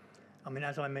had. I mean,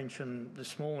 as I mentioned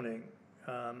this morning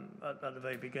at the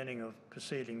very beginning of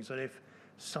proceedings, that if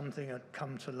something had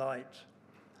come to light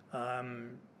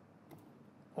on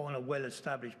a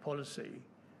well-established policy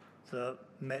that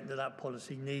meant that that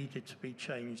policy needed to be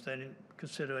changed, then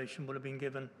consideration would have been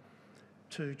given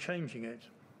to changing it.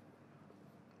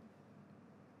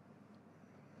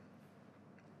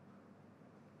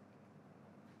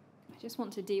 just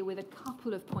want to deal with a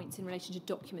couple of points in relation to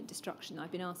document destruction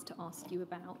I've been asked to ask you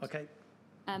about. Okay.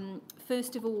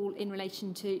 First of all, in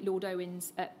relation to Lord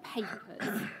Owen's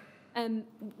papers,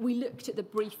 we looked at the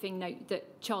briefing note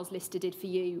that Charles Lister did for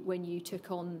you when you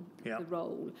took on the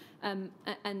role, and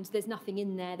there's nothing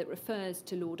in there that refers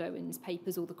to Lord Owen's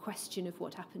papers or the question of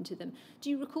what happened to them. Do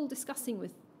you recall discussing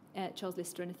with Charles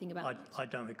Lister anything about that? I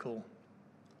don't recall.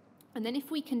 And then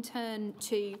if we can turn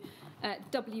to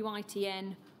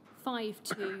WITN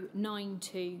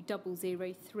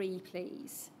 5292003,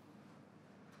 please.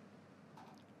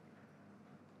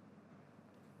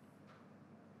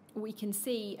 We can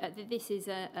see that this is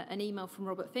an email from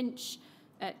Robert Finch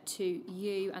to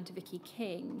you and to Vicky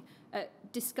King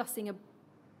discussing a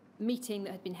meeting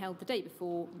that had been held the day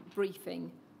before, briefing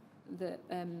the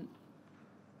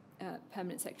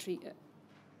Permanent Secretary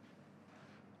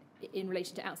in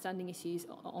relation to outstanding issues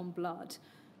on blood.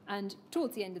 And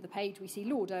towards the end of the page, we see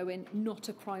Lord Owen, not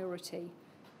a priority.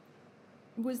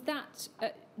 Was that,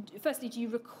 firstly, do you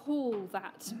recall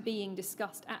that being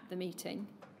discussed at the meeting?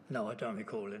 No, I don't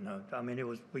recall it, no. I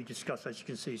mean, we discussed, as you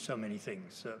can see, so many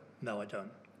things. No, I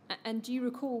don't. And do you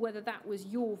recall whether that was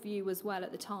your view as well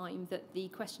at the time, that the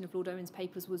question of Lord Owen's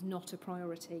papers was not a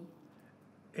priority?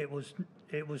 It was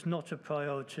not a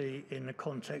priority in the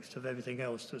context of everything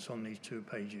else that's on these 2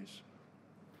 pages.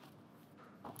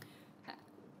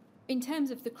 In terms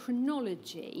of the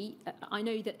chronology, I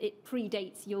know that it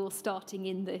predates your starting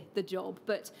in the job,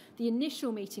 but the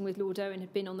initial meeting with Lord Owen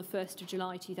had been on the 1st of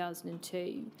July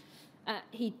 2002.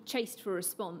 He chased for a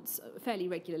response fairly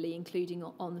regularly, including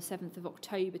on the 7th of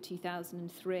October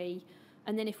 2003.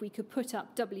 And then if we could put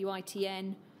up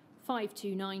WITN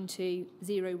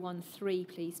 5292013,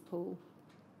 please, Paul.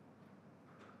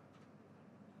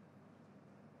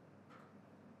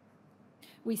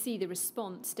 We see the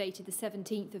response dated the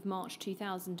 17th of March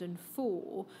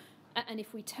 2004, and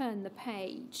if we turn the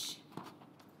page,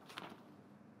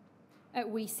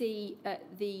 we see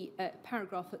the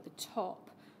paragraph at the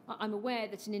top. I'm aware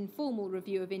that an informal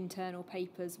review of internal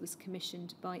papers was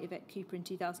commissioned by Yvette Cooper in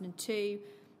 2002.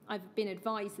 I've been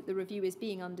advised that the review is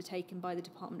being undertaken by the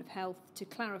Department of Health to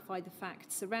clarify the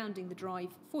facts surrounding the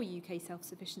drive for UK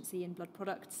self-sufficiency in blood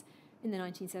products in the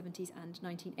 1970s and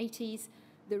 1980s.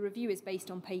 The review is based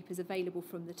on papers available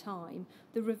from the time.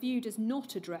 The review does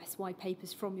not address why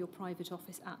papers from your private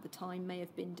office at the time may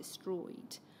have been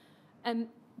destroyed.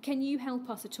 Can you help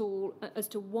us at all as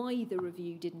to why the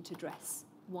review didn't address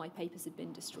why papers had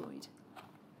been destroyed?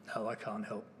 No, I can't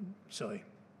help. Sorry.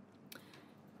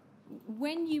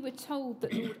 When you were told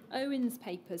that Lord Owen's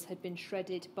papers had been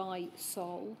shredded by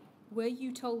Sol, were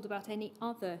you told about any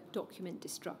other document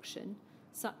destruction,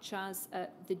 such as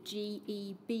the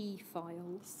GEB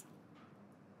files?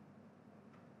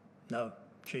 No,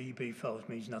 GEB files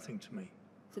means nothing to me.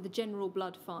 So the general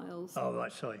blood files? Oh,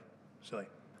 right, sorry.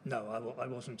 No, I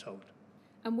wasn't told.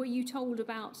 And were you told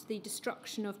about the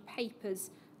destruction of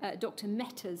papers, Dr.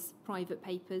 Mehta's private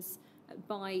papers,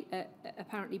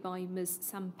 apparently by Ms.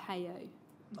 Sampaio?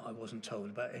 I wasn't told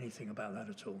about anything about that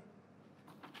at all.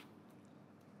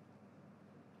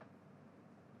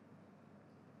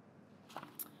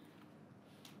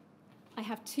 I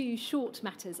have 2 short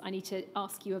matters I need to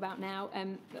ask you about now.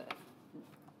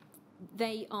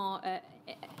 They are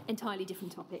entirely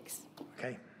different topics.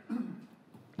 Okay.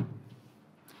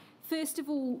 First of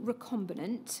all,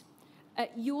 recombinant.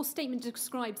 Your statement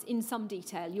describes in some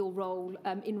detail your role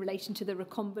in relation to the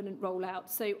recombinant rollout,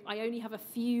 so I only have a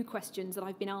few questions that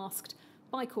I've been asked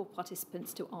by core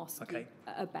participants to ask you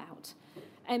about.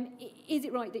 Is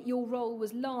it right that your role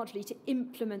was largely to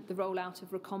implement the rollout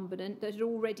of recombinant that had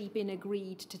already been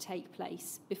agreed to take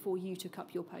place before you took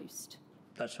up your post?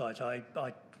 That's right. I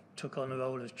took on the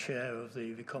role as chair of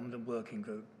the recombinant working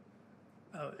group,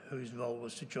 whose role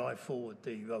was to drive forward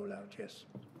the rollout, yes.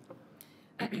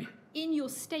 In your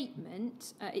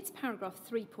statement, it's paragraph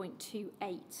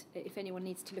 3.28, if anyone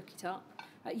needs to look it up,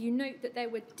 you note that there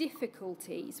were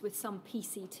difficulties with some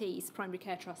PCTs, primary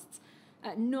care trusts,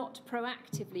 not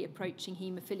proactively approaching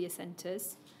haemophilia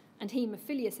centres, and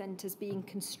haemophilia centres being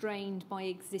constrained by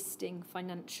existing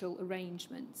financial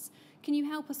arrangements. Can you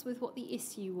help us with what the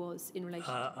issue was in relation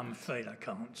to that? I'm afraid I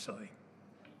can't, sorry.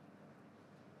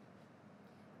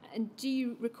 And do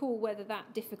you recall whether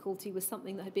that difficulty was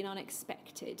something that had been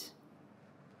unexpected?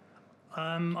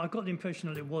 I got the impression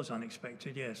that it was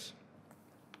unexpected, yes.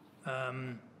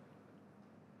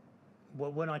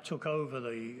 Well, when I took over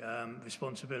the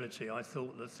responsibility, I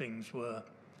thought that things were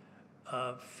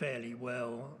fairly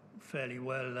well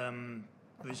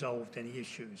resolved, any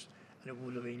issues, and it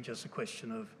would have been just a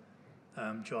question of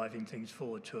driving things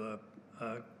forward to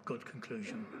a good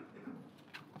conclusion.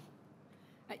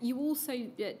 You also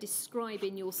describe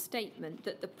in your statement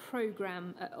that the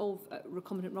programme of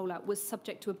recombinant rollout was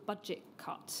subject to a budget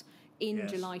cut in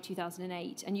July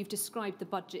 2008, and you've described the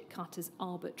budget cut as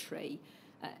arbitrary.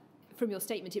 From your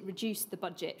statement, it reduced the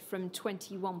budget from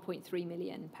 £21.3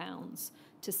 million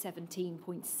to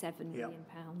 £17.7 million.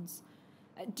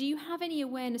 Do you have any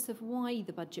awareness of why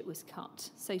the budget was cut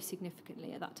so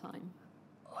significantly at that time?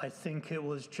 I think it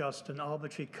was just an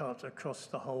arbitrary cut across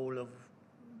the whole of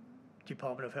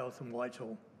Department of Health and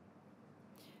Whitehall.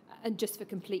 And just for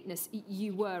completeness,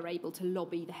 you were able to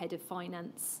lobby the head of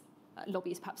finance,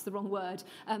 lobby is perhaps the wrong word,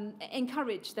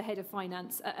 encourage the head of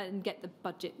finance and get the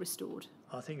budget restored?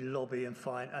 I think lobby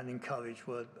and encourage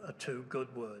are two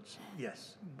good words,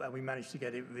 yes. And we managed to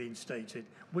get it reinstated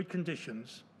with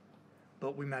conditions,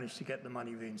 but we managed to get the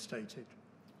money reinstated.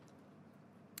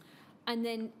 And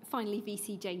then finally,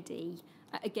 VCJD.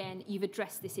 Again, you've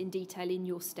addressed this in detail in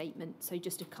your statement, so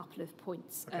just a couple of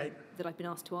points that I've been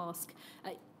asked to ask.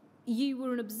 You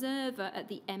were an observer at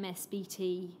the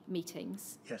MSBT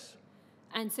meetings. Yes.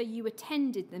 And so you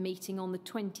attended the meeting on the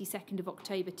 22nd of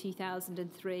October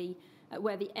 2003,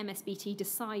 where the MSBT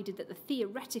decided that the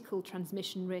theoretical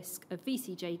transmission risk of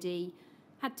VCJD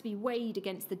had to be weighed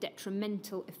against the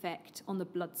detrimental effect on the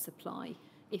blood supply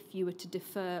if you were to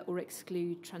defer or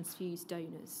exclude transfused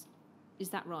donors. Is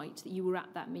that right, that you were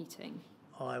at that meeting?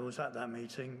 I was at that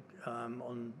meeting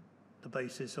on the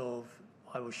basis of,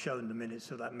 I was shown the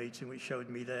minutes of that meeting, which showed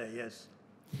me there, yes.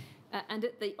 And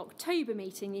at the October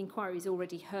meeting, the inquiry's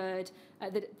already heard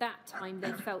that at that time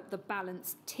they felt the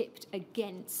balance tipped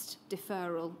against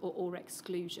deferral or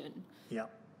exclusion. Yeah.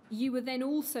 You were then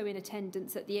also in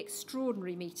attendance at the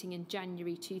extraordinary meeting in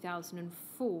January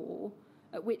 2004,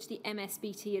 at which the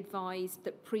MSBT advised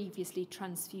that previously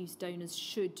transfused donors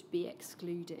should be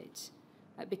excluded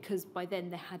because by then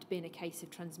there had been a case of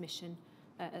transmission,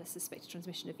 a suspected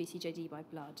transmission of VCJD by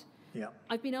blood. Yeah.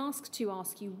 I've been asked to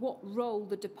ask you what role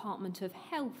the Department of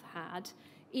Health had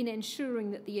in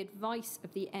ensuring that the advice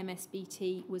of the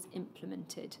MSBT was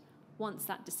implemented once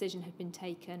that decision had been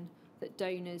taken that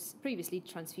donors, previously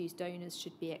transfused donors,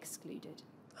 should be excluded.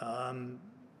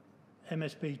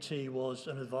 MSBT was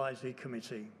an advisory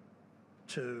committee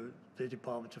to the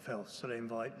Department of Health, so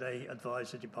they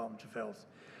advised the Department of Health.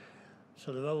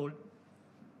 So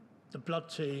the blood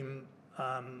team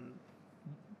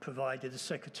provided a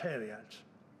secretariat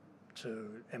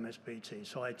to MSBT.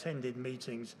 So I attended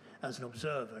meetings as an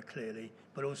observer, clearly,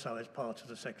 but also as part of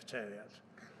the secretariat.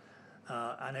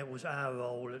 And it was our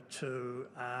role to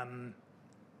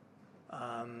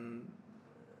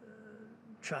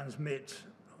transmit,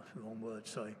 that's the wrong word,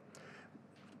 sorry.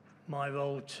 My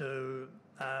role to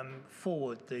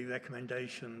forward the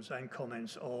recommendations and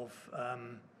comments of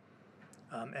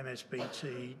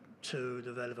MSBT to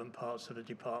the relevant parts of the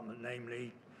department,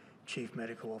 namely Chief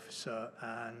Medical Officer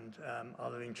and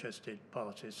other interested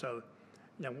parties. So,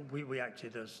 you know, we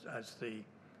acted as the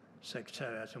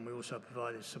Secretariat, and we also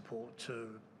provided support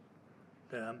to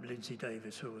Lindsay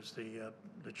Davis, who was the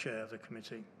chair of the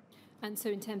committee. And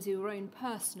so in terms of your own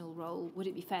personal role, would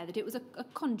it be fair that it was a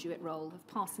conduit role of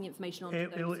passing information on to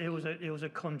those? It was a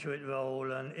conduit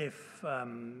role, and if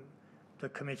the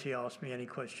committee asked me any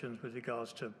questions with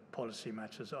regards to policy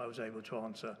matters that I was able to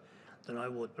answer, then I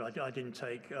would. But I didn't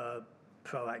take a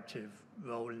proactive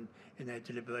role in their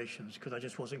deliberations because I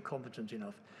just wasn't competent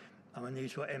enough. I mean,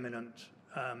 these were eminent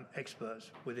experts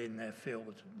within their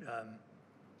field.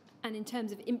 And in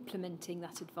terms of implementing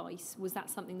that advice, was that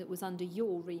something that was under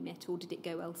your remit, or did it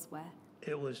go elsewhere?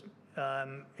 It was,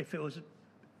 if it was,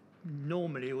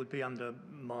 normally it would be under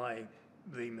my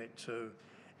remit to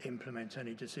implement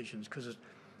any decisions, because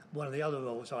one of the other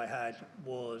roles I had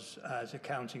was as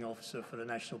accounting officer for the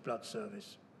National Blood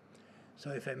Service.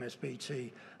 So if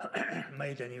MSBT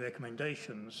made any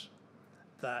recommendations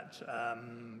that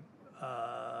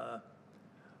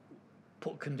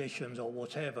put conditions or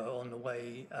whatever on the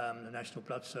way the National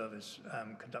Blood Service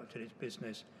conducted its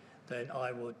business, then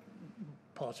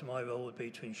part of my role would be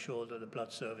to ensure that the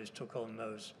Blood Service took on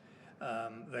those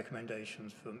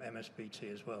recommendations from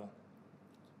MSBT as well.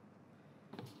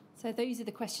 So those are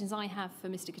the questions I have for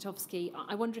Mr. Gutowski.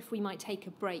 I wonder if we might take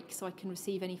a break so I can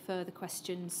receive any further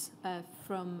questions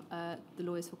from the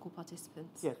lawyers for call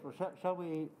participants. Yes, well, shall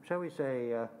we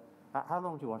say, how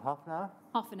long do you want, half an hour?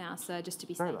 Half an hour, sir, just to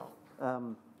be Very safe.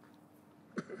 well.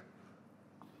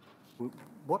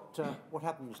 What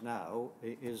happens now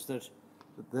is that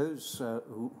those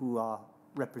who are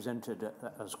represented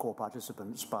as core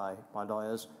participants by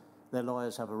lawyers, their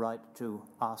lawyers have a right to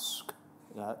ask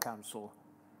counsel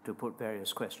to put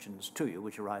various questions to you,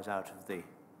 which arise out of the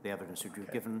evidence that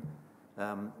you've given.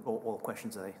 or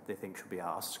questions they think should be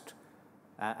asked,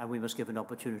 and we must give an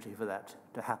opportunity for that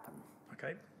to happen.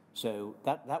 Okay. So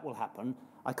that will happen.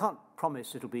 I can't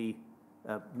promise it'll be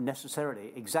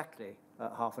necessarily exactly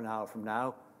half an hour from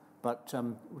now, but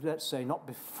let's say not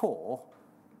before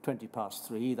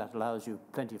 3:20. That allows you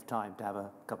plenty of time to have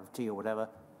a cup of tea or whatever,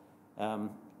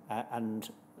 and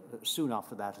soon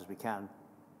after that as we can,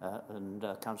 and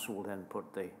Council will then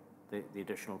put the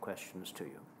additional questions to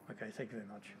you. Okay, thank you very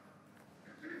much.